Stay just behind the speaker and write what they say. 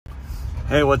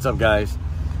Hey, what's up, guys?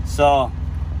 So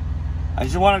I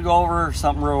just want to go over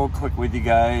something real quick with you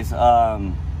guys.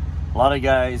 A lot of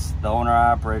guys, the owner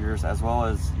operators, as well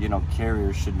as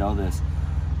carriers, should know this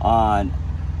on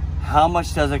how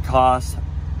much does it cost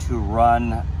to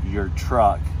run your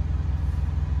truck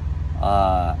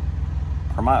per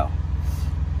mile.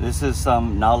 This is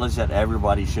some knowledge that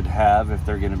everybody should have if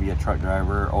they're going to be a truck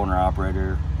driver, owner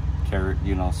operator, carrier,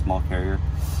 small carrier.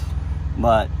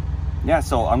 But yeah,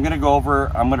 so I'm going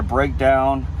to break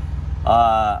down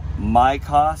my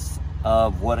costs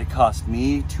of what it cost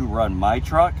me to run my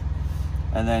truck,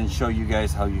 and then show you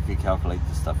guys how you can calculate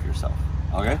this stuff yourself.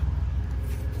 Okay?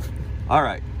 All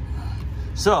right.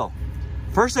 So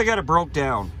first I got it broke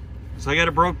down. So I got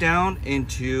it broke down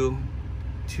into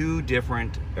two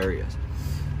different areas.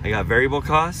 I got variable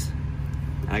costs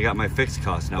and I got my fixed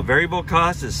costs. Now, variable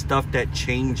costs is stuff that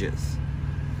changes.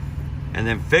 And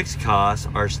then fixed costs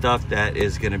are stuff that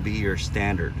is going to be your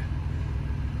standard.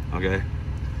 Okay?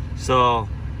 So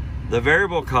the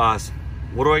variable costs,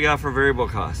 what do I got for variable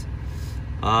costs?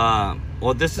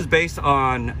 Well, this is based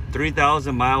on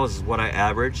 3,000 miles is what I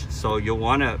average. So you'll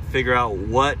want to figure out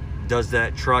what does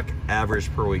that truck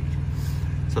average per week.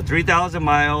 So 3,000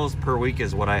 miles per week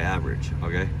is what I average.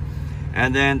 Okay?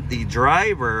 And then the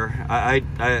driver, I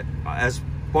as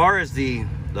far as the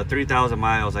 3,000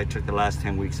 miles, I took the last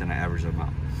 10 weeks and I averaged them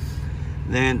out.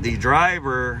 Then the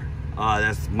driver,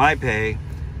 that's my pay,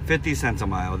 50 cents a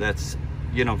mile. That's,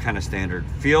 kind of standard.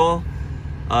 Fuel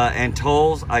and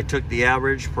tolls, I took the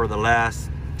average for the last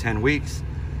 10 weeks.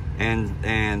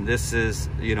 And this is,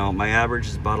 my average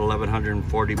is about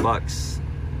 $1,140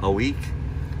 a week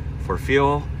for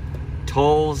fuel.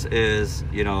 Tolls is,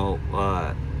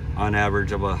 on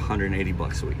average of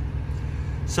 $180 a week.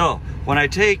 So when I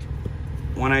take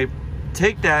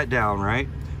that down, right,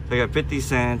 so I got 50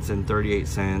 cents and 38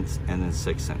 cents and then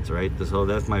 6 cents, right? So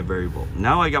that's my variable.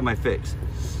 Now I got my fixed.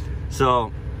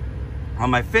 So on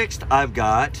my fixed, I've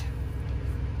got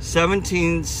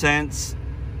 17 cents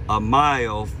a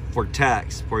mile for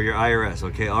tax for your IRS.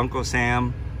 Okay, Uncle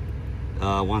Sam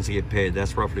wants to get paid.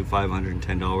 That's roughly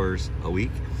 $510 a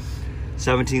week.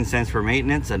 17 cents for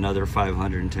maintenance, another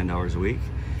 $510 a week.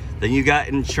 Then you got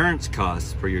insurance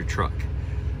costs for your truck,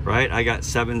 right? I got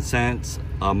 7 cents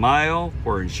a mile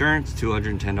for insurance,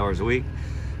 $210 a week.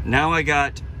 Now I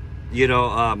got,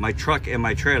 my truck and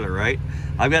my trailer, right?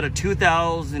 I've got a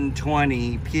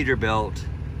 2020 Peterbilt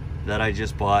that I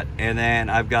just bought, and then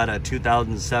I've got a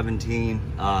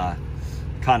 2017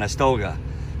 Conestoga.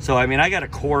 So I mean, I got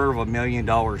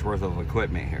 $250,000 worth of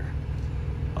equipment here.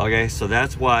 Okay, so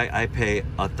that's why I pay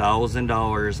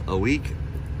 $1,000 a week,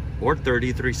 or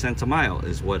 33 cents a mile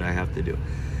is what I have to do.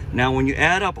 Now, when you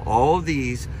add up all of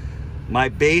these, my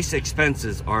base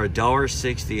expenses are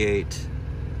 $1.68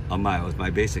 a mile is my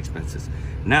base expenses.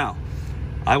 Now,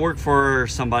 I work for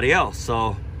somebody else,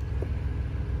 so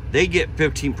they get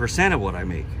 15% of what I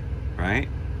make, right?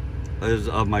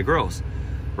 Of my gross,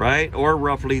 right? Or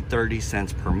roughly 30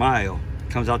 cents per mile.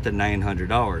 Comes out to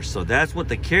 $900. So that's what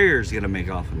the carrier is going to make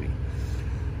off of me.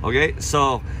 Okay,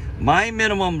 so my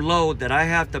minimum load that I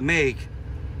have to make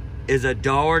is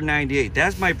 $1.98.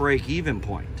 That's my break-even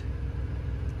point.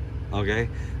 Okay,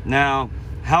 now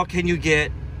how can you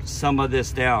get some of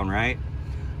this down, right?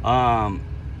 Fuel,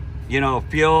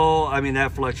 I mean,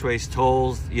 that fluctuates.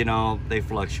 Tolls, they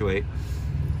fluctuate.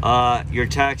 You're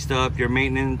taxed up. Your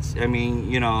maintenance, I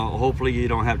mean, hopefully you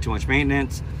don't have too much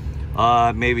maintenance.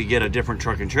 Maybe get a different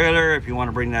truck and trailer if you want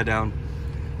to bring that down.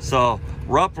 So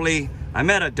roughly I'm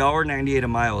at $1.98 a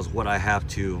mile is what I have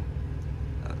to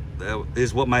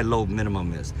is what my load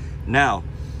minimum is. Now,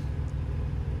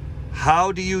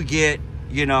 how do you get,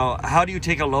 how do you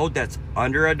take a load that's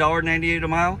under $1.98 a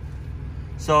mile?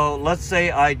 So let's say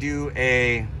I do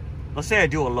a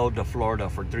load to Florida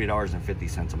for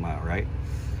 $3.50 a mile, right?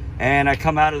 And I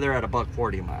come out of there at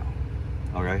 $1.40 a mile.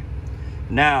 Okay,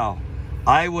 now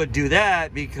I would do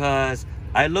that because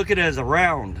I look at it as a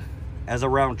round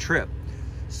trip.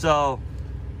 So,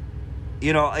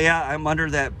 yeah, I'm under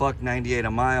that $1.98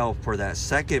 a mile for that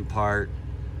second part,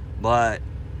 but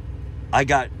I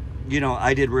got,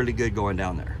 I did really good going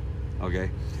down there. Okay.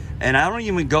 And I don't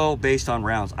even go based on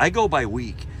rounds. I go by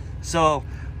week. So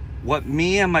what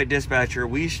me and my dispatcher,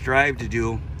 we strive to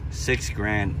do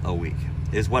 $6,000 a week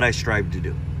is what I strive to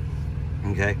do.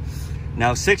 Okay.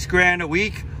 Now $6,000 a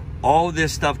week, all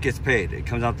this stuff gets paid. It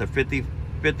comes out to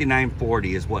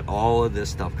 $59.40 is what all of this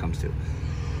stuff comes to.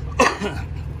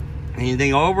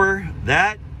 Anything over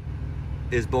that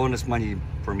is bonus money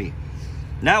for me.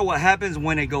 Now, what happens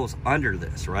when it goes under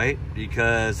this, right?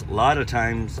 Because a lot of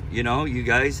times, you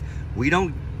guys, we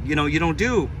don't, you don't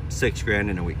do $6,000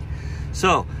 in a week.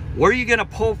 So where are you gonna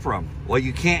pull from? Well,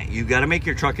 you can't. You got to make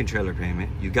your truck and trailer payment.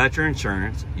 You got your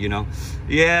insurance, you know.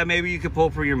 Yeah, maybe you could pull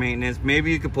from your maintenance.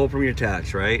 Maybe you could pull from your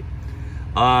tax, right?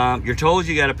 Your tolls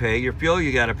you got to pay. Your fuel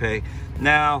you got to pay.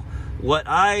 Now, what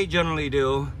I generally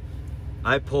do,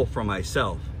 I pull from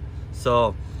myself.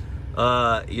 So,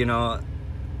 you know,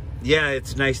 yeah,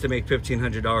 it's nice to make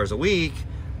 $1,500 a week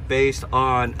based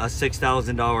on a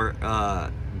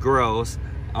 $6,000 gross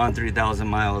on 3,000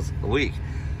 miles a week,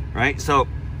 right? So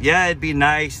yeah, it'd be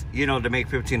nice, you know, to make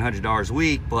 $1,500 a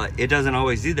week, but it doesn't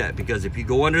always do that, because if you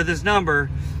go under this number,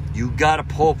 you got to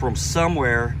pull from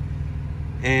somewhere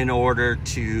in order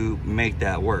to make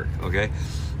that work. Okay,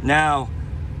 now,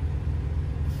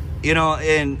 you know,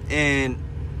 in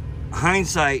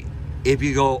hindsight, if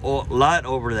you go a lot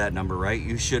over that number, right,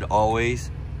 you should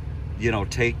always, you know,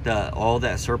 take all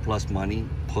that surplus money,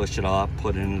 push it off,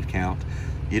 put it in an account,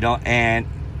 you know, and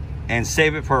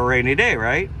save it for a rainy day,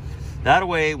 right? That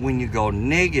way, when you go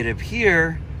negative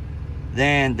here,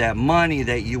 then that money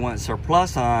that you went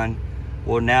surplus on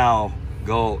will now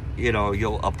go, you know,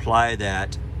 you'll apply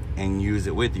that and use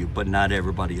it with you. But not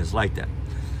everybody is like that.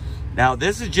 Now,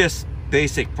 this is just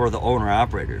basic for the owner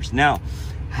operators. Now,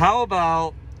 how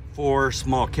about for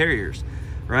small carriers,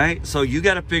 right? So you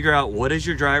got to figure out what is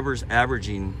your driver's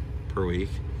averaging per week,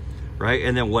 right?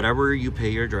 And then whatever you pay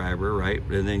your driver, right?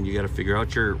 And then you got to figure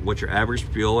out what your average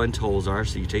fuel and tolls are.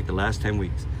 So you take the last 10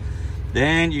 weeks.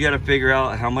 Then you got to figure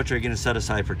out how much are you going to set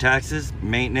aside for taxes,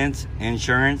 maintenance,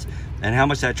 insurance, and how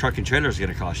much that truck and trailer is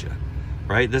going to cost you,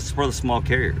 right? This is for the small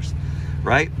carriers,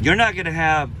 right? You're not going to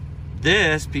have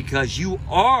this because you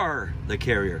are the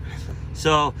carrier.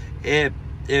 So if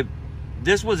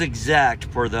this was exact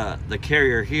for the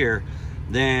carrier here,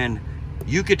 then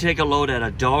you could take a load at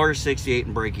 $1.68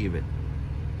 and break even.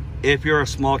 If you're a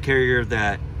small carrier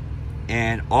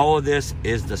and all of this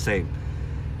is the same.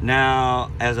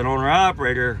 Now, as an owner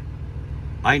operator,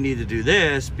 I need to do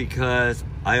this because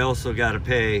I also got to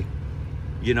pay,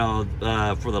 you know,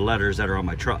 for the letters that are on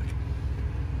my truck.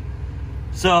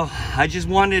 So I just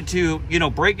wanted to, you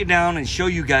know, break it down and show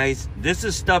you guys, this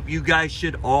is stuff you guys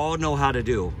should all know how to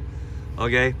do.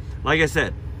 Okay, like I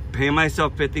said, paying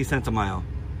myself 50 cents a mile.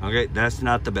 Okay, that's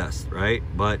not the best, right?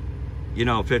 But, you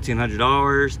know,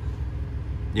 $1,500,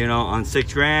 you know, on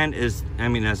 6 grand is, I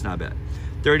mean, that's not bad.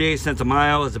 38 cents a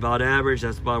mile is about average.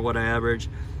 That's about what I average.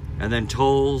 And then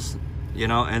tolls, you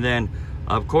know, and then,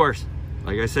 of course,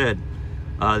 like I said,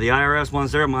 the IRS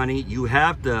wants their money. You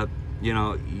have to, you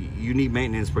know, you need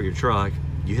maintenance for your truck.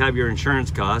 You have your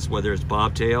insurance costs, whether it's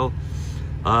bobtail.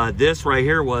 This right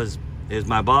here is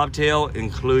my bobtail,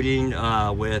 including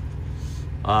with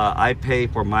I pay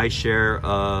for my share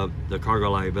of the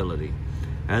cargo liability,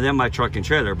 and then my truck and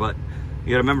trailer. But you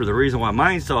gotta remember, the reason why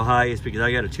mine's so high is because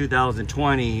I got a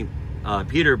 2020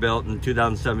 Peterbilt and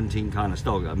 2017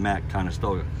 Conestoga, Mack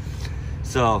Conestoga.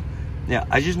 So yeah,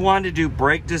 I just wanted to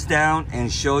break this down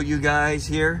and show you guys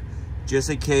here,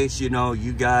 just in case, you know,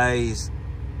 you guys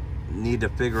need to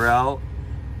figure out,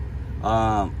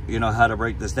 you know, how to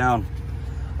break this down.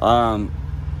 But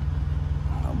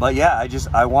yeah,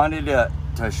 I wanted to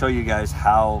show you guys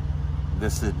how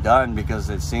this is done,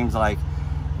 because it seems like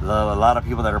a lot of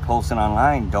people that are posting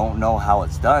online don't know how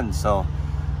it's done. So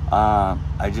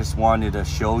I just wanted to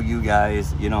show you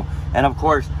guys, you know, and of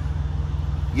course,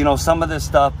 you know, some of this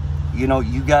stuff, you know,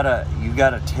 you gotta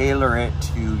tailor it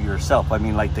to yourself. I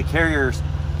mean, like the carriers,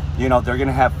 you know, they're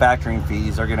gonna have factoring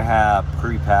fees, they're gonna have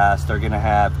pre-pass, they're gonna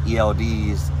have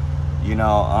ELDs, you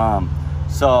know,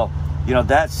 so, you know,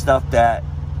 that's stuff that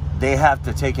they have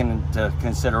to take into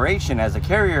consideration as a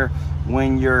carrier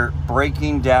when you're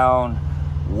breaking down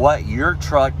what your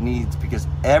truck needs, because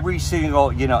every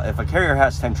single, you know, if a carrier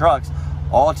has 10 trucks,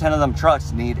 all 10 of them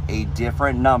trucks need a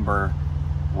different number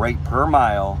rate per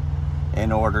mile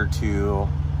in order to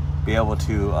be able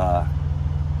to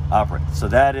operate. So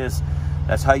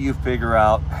that's how you figure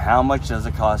out how much does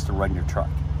it cost to run your truck.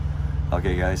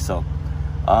 Okay guys, so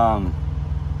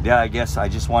yeah, I guess I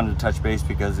just wanted to touch base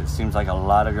because it seems like a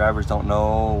lot of drivers don't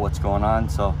know what's going on.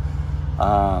 So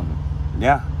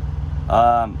yeah,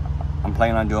 I'm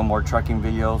planning on doing more trucking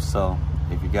videos. So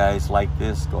if you guys like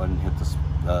this, go ahead and hit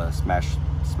the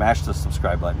smash the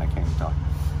subscribe button. I can't even talk.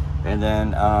 And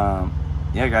then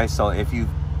yeah guys, so if you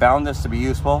found this to be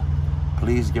useful,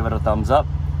 please give it a thumbs up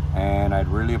and I'd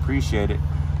really appreciate it.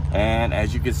 And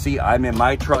as you can see, I'm in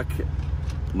my truck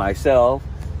myself,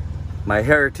 my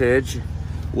Heritage,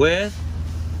 with,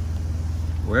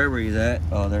 wherever he's at,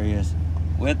 oh there he is,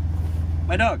 with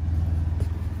my dog.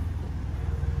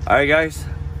 All right guys,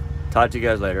 talk to you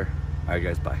guys later. All right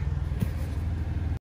guys, bye.